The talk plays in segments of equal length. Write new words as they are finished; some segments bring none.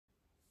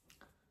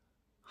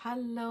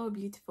Hello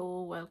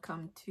beautiful,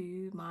 welcome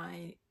to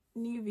my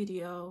new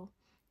video.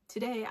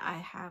 Today I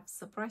have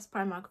surprise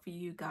Primark for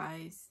you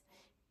guys.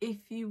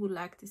 If you would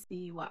like to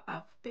see what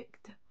I've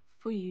picked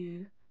for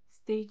you,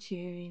 stay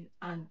tuned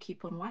and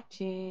keep on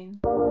watching.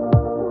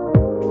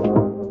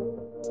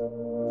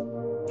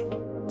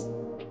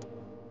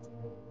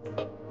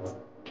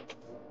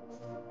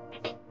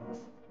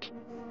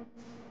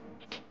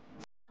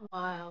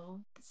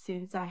 While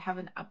since I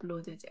haven't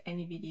uploaded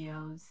any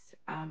videos,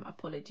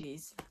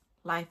 apologies,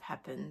 life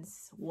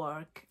happens,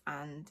 work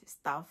and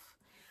stuff.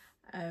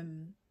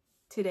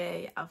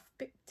 Today I've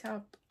picked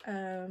up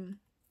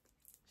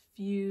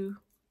few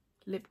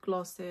lip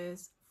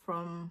glosses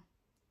from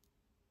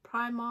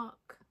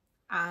Primark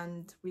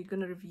and we're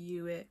gonna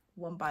review it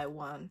one by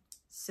one.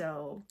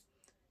 So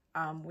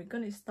we're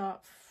gonna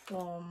start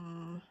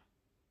from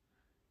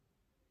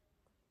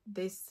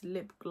this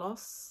lip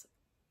gloss.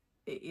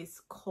 It is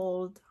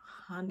called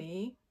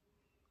Honey.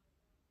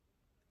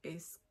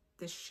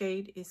 The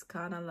shade is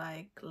kind of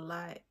like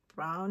light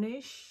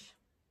brownish.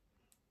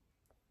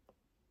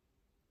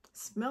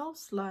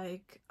 Smells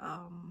like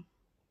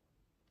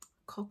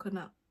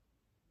coconut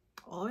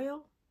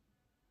oil.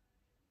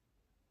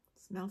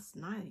 Smells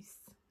nice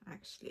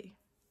actually.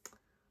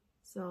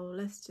 So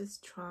let's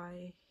just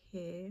try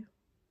here.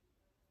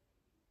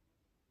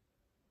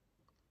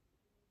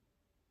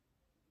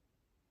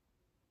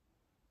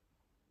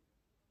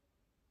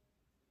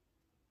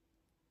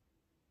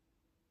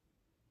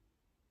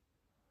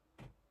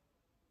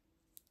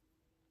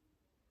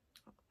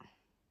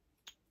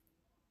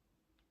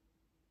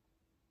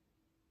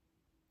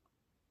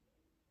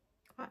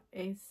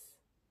 That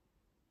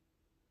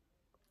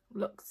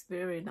looks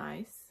very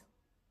nice.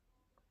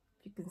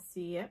 You can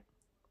see it.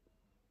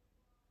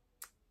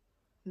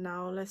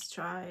 Now let's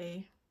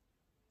try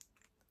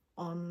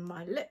on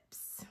my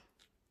lips.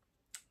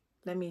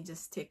 Let me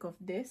just take off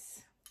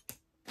this.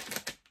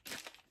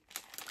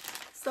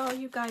 So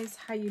you guys,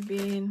 how you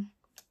been?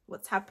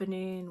 What's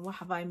happening? What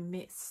have I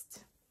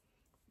missed?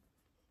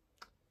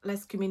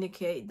 Let's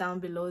communicate down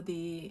below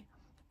the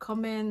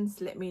comments.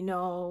 Let me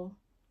know,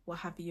 what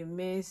have you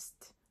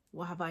missed?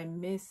 What have I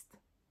missed?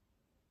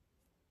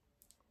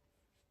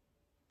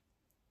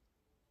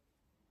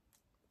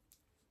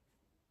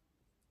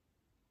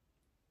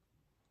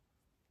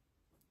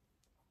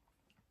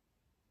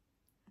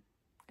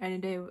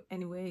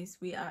 Anyways,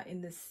 we are in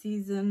the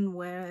season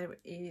where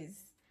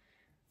is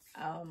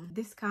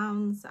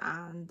discounts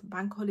and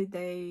bank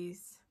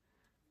holidays,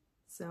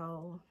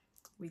 so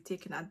we're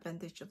taking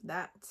advantage of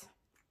that.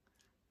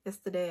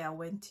 Yesterday I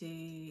went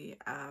to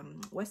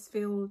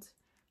Westfield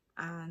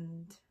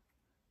and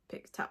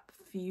picked up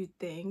a few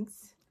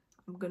things.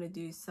 I'm gonna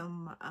do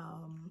some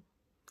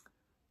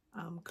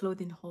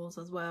clothing hauls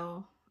as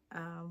well.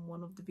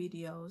 One of the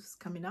videos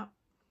coming up.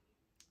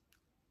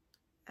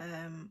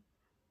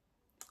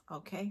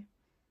 Okay,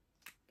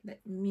 let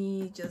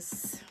me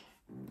just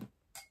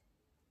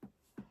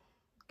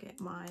get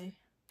my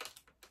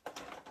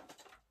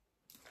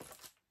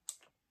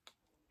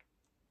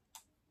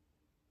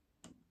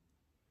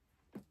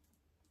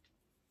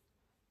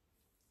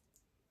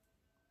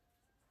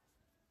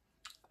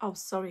oh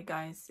sorry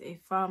guys,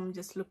 if I'm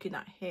just looking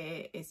at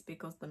hair, it's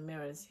because the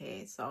mirror is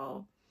here.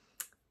 So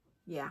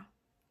yeah,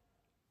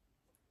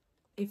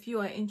 if you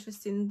are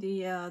interested in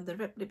the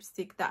red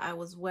lipstick that I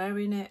was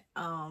wearing it,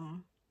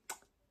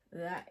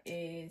 that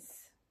is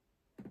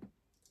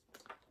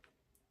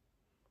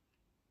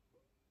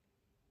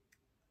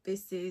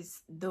this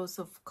is Dose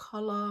of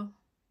Color.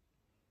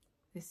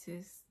 This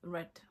is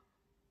red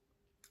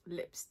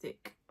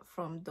lipstick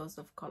from Dose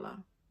of Color.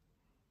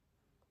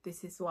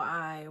 This is what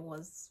I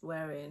was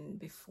wearing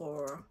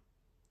before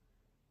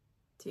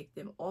take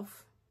them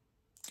off.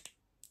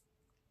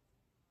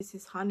 This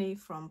is Honey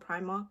from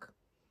Primark.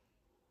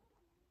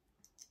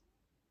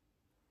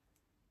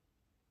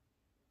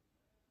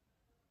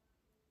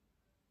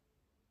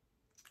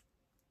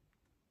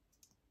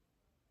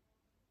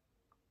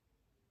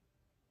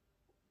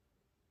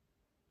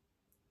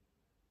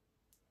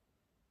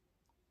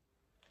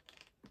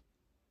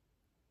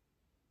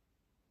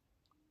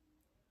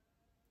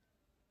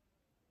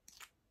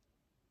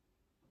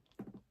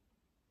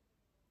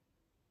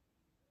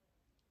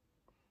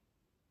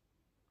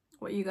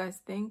 What you guys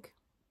think?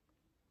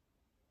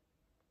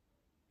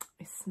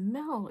 The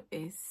smell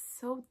is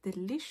so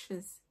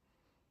delicious.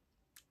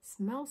 It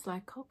smells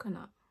like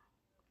coconut.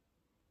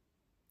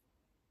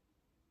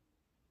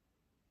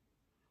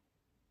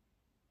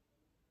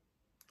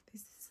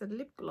 This is a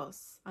lip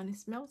gloss and it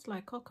smells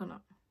like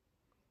coconut.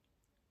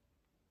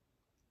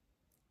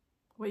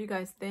 What you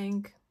guys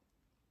think?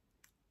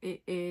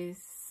 It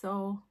is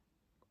so,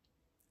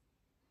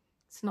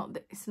 it's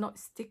not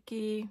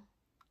sticky.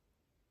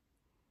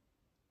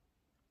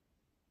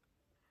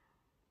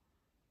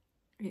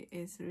 It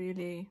is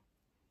really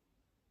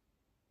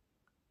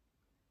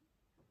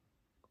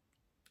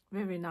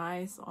very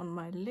nice on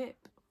my lip.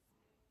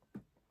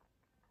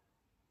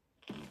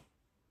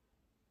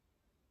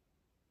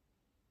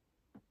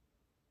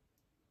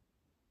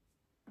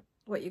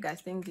 What you guys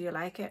think? Do you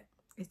like it?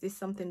 Is this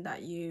something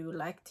that you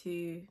like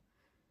to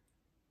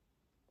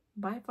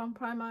buy from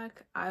Primark?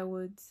 I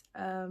would,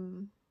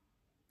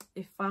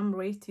 if I'm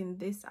rating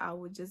this, I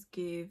would just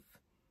give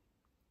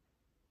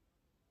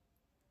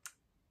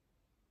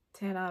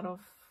 10 out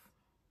of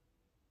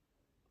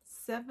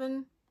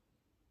 7.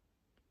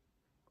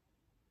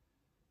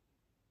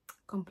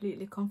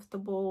 Completely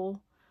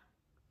comfortable.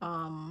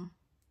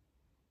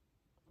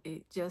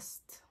 It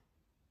just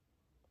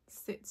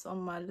sits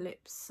on my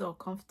lips so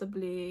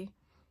comfortably,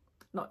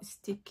 not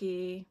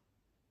sticky.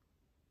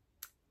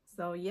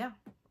 So yeah,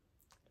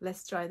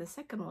 let's try the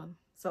second one.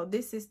 So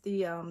this is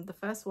the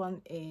first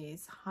one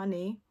is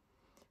Honey.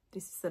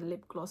 This is a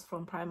lip gloss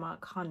from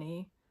Primark,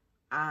 Honey,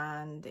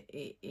 and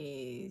it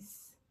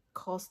is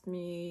cost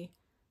me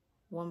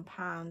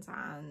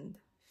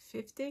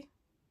 £1.50.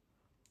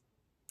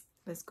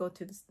 Let's go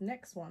to this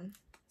next one.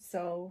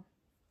 So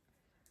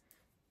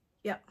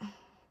yeah,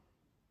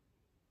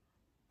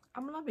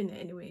 I'm loving it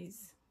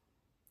anyways.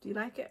 Do you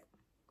like it?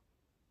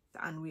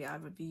 And we are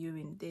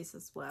reviewing this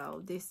as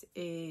well. This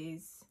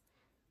is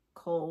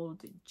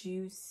called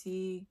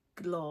Juicy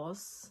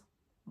Gloss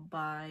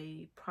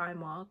by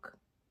Primark,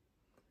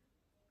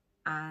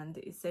 and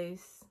it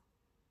says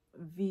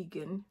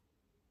vegan,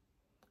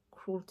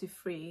 cruelty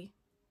free,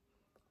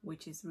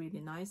 which is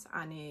really nice,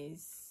 and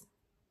is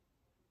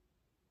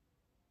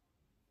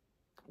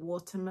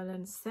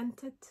watermelon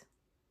scented.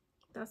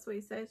 That's what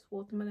it says,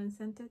 watermelon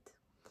scented.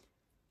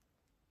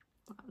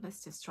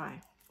 Let's just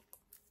try.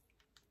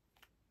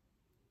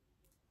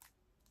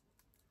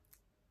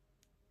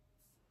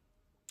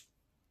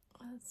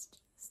 Let's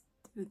just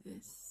do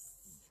this.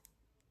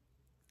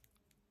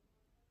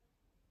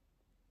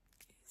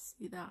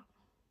 See that?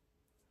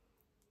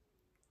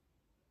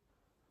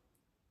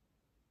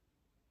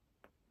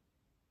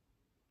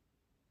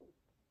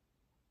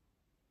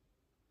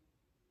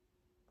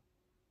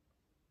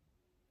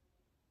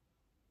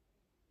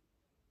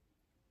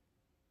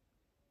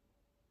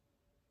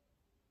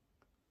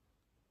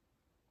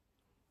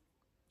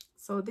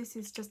 So this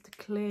is just a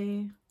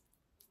clear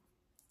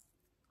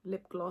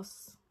lip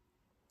gloss.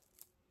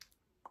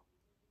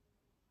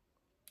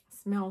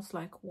 Smells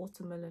like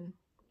watermelon,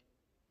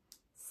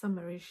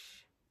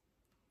 summerish.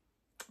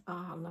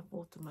 I love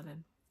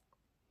watermelon.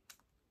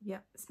 Yeah,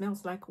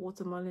 smells like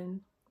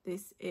watermelon.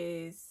 This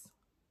is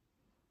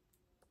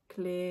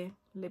clear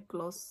lip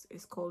gloss.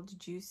 It's called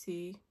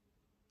Juicy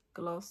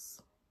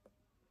Gloss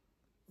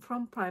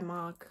from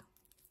Primark.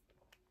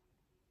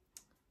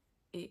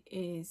 It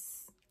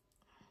is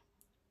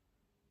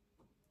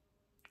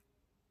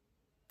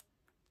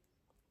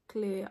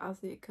clear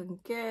as it can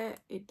get.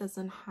 It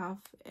doesn't have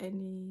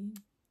any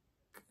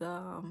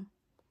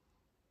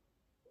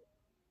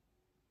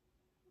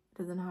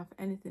doesn't have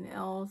anything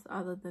else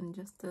other than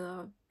just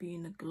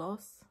being a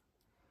gloss.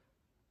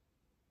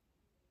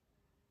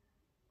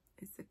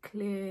 It's a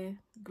clear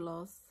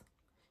gloss.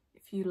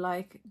 If you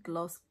like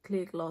gloss,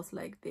 clear gloss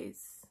like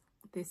this,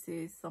 this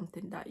is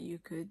something that you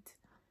could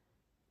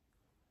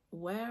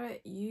wear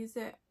it, use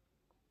it.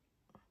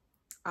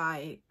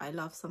 I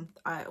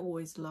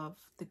always love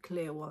the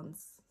clear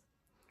ones.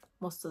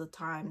 Most of the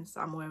times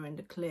I'm wearing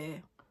the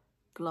clear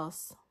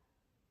gloss,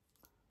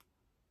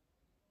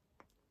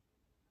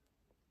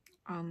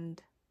 and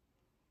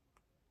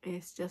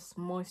it just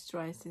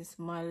moisturizes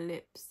my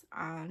lips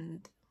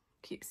and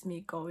keeps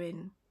me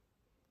going.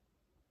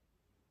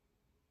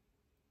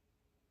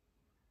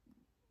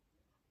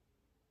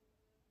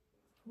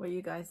 What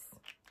you guys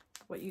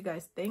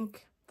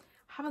think?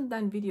 I haven't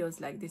done videos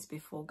like this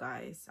before,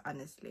 guys,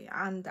 honestly,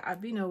 and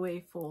I've been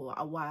away for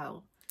a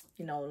while.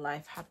 You know,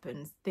 life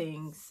happens,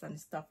 things and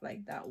stuff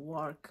like that,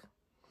 work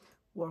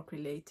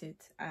related,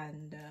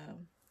 and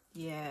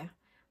yeah,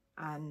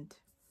 and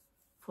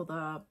for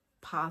the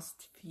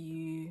past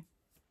few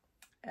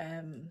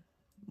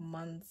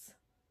months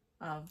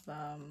I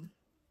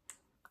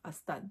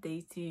started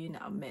dating.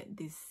 I met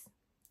this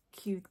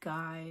cute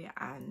guy,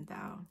 and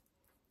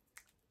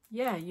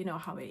yeah, you know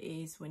how it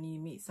is when you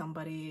meet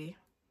somebody,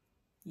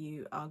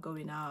 you are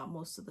going out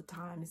most of the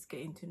time, it's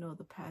getting to know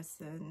the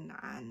person,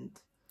 and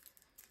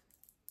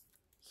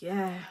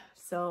yeah,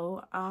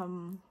 so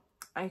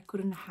I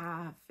couldn't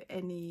have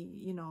any,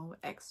 you know,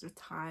 extra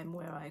time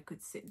where I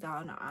could sit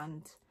down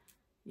and,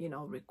 you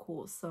know,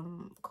 record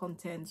some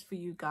content for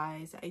you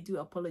guys. I do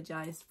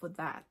apologize for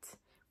that,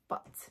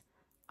 but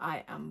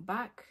I am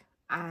back,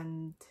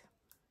 and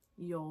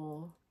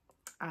your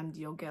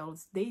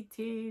girl's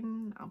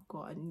dating. I've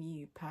got a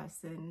new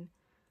person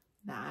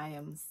that I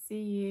am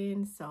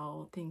seeing,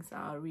 so things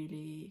are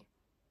really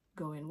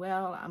going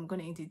well. I'm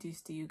going to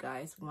introduce to you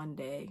guys one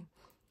day.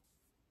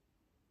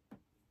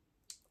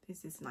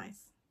 This is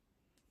nice.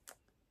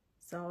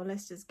 So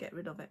let's just get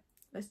rid of it.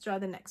 Let's try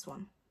the next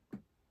one.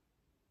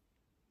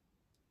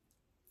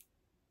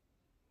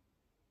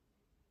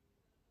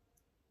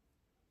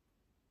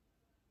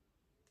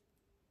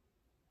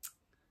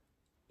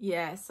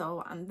 Yeah,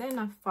 so and then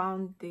I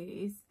found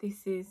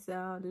this is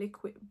a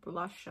liquid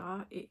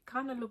blusher. It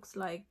kind of looks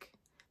like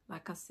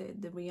I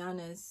said, the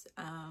Rihanna's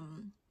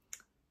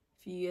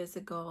few years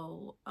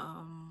ago,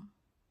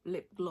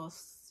 lip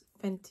gloss,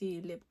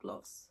 Fenty lip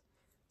gloss.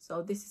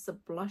 So this is a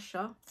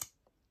blusher,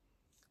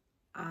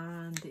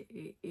 and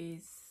it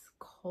is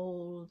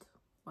called,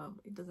 well,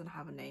 it doesn't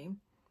have a name.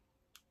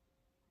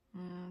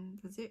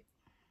 Does it?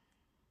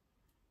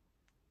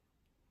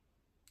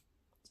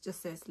 It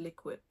just says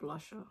liquid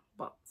blusher,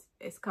 but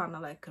it's kind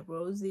of like a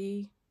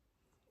rosy,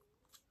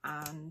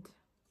 and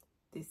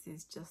this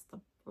is just a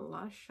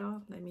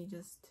blusher. Let me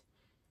just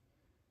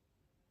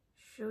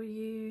show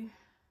you.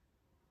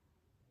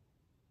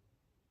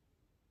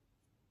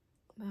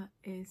 That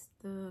is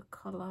the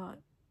color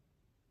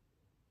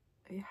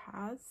it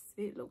has.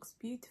 It looks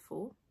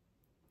beautiful.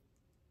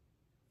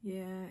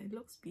 Yeah, it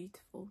looks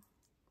beautiful.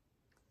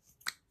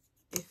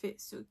 If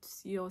it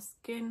suits your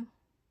skin,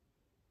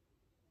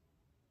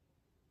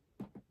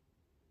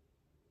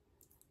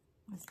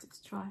 let's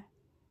just try.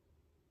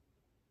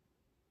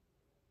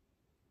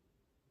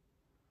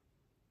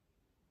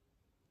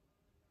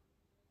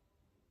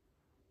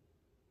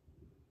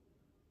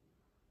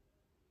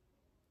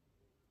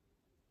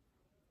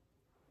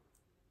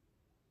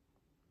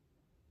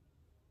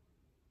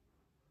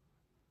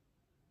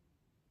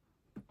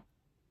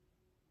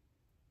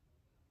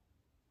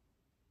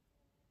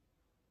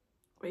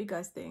 What do you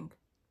guys think?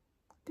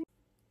 I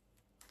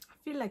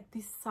feel like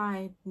this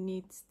side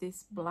needs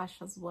this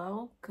blush as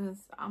well, because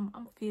I'm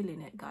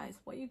feeling it, guys.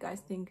 What do you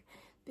guys think?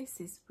 This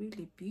is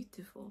really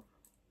beautiful.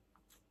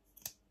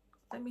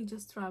 Let me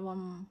just try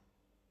one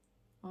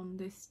on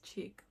this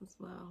cheek as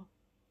well.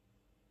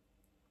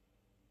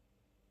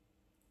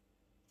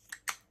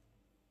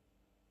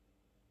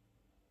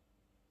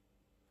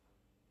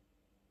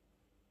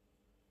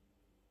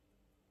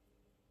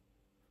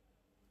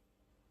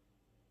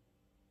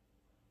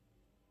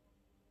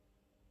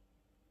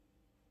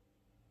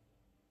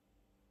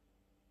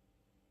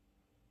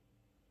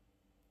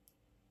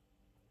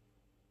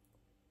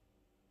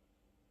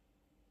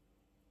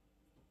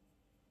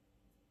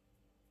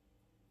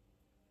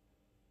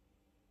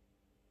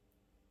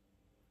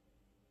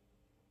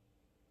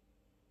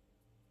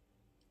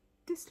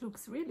 This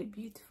looks really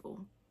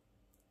beautiful.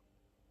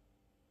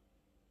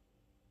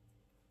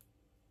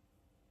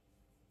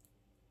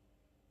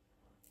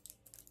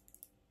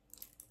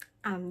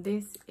 And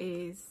this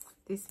is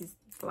the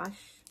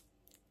blush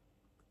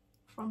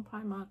from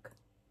Primark.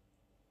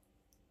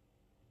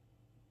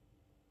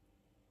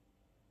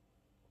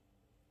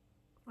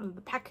 Well,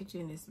 the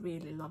packaging is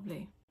really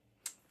lovely.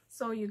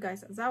 So you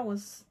guys, as I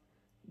was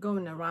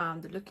going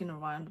around looking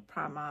around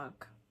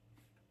Primark,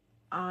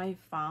 I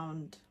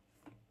found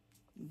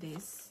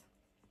this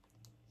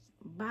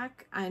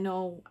bag. I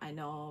know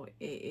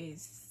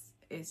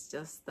it's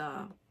just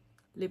a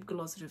lip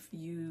gloss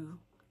review,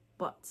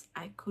 but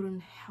I couldn't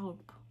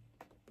help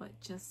but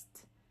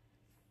just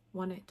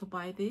wanted to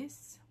buy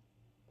this.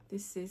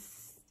 This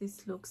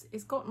looks,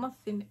 it's got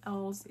nothing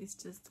else, it's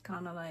just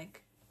kind of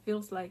like,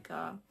 feels like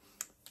a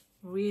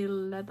real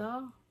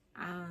leather,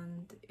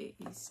 and it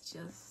is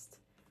just,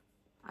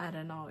 I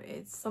don't know,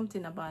 it's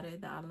something about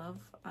it that I love.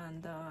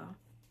 And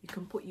you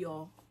can put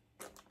your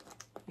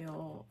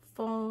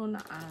phone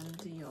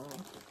and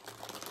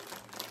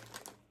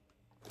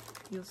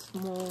your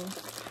small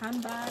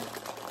handbag.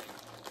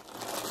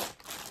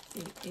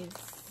 It is,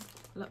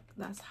 look,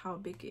 that's how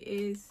big it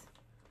is.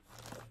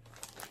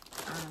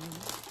 And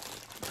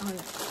oh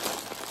yeah,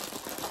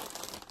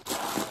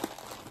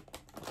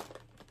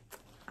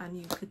 and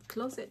you could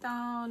close it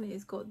down.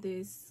 It's got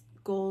this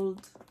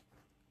gold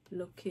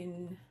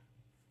looking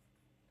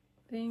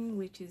thing,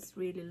 which is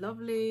really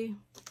lovely.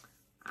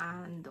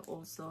 And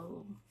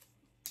also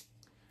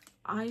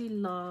I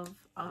love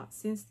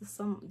since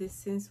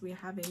we're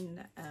having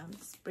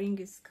spring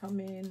is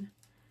coming,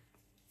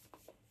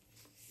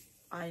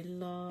 I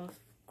love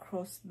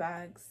cross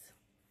bags.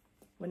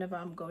 Whenever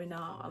I'm going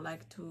out, I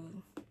like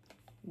to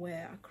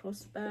wear a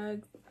cross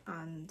bag,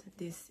 and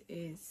this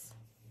is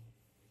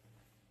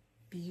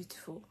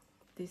beautiful.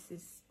 This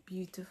is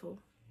beautiful.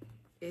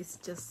 It's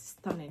just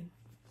stunning.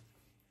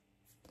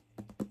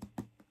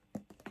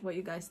 What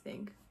you guys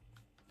think?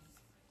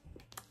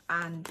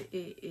 And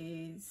it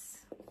is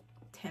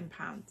 £10.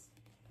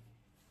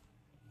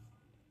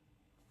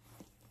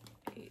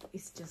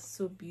 It's just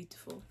so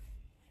beautiful.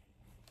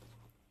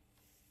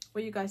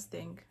 What you guys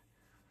think?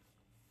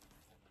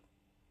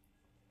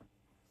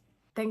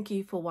 Thank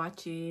you for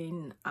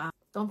watching.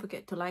 Don't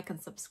forget to like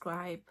and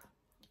subscribe,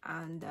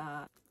 and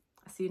I'll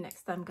see you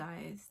next time,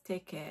 guys.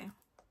 Take care.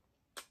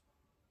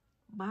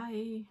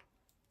 Bye.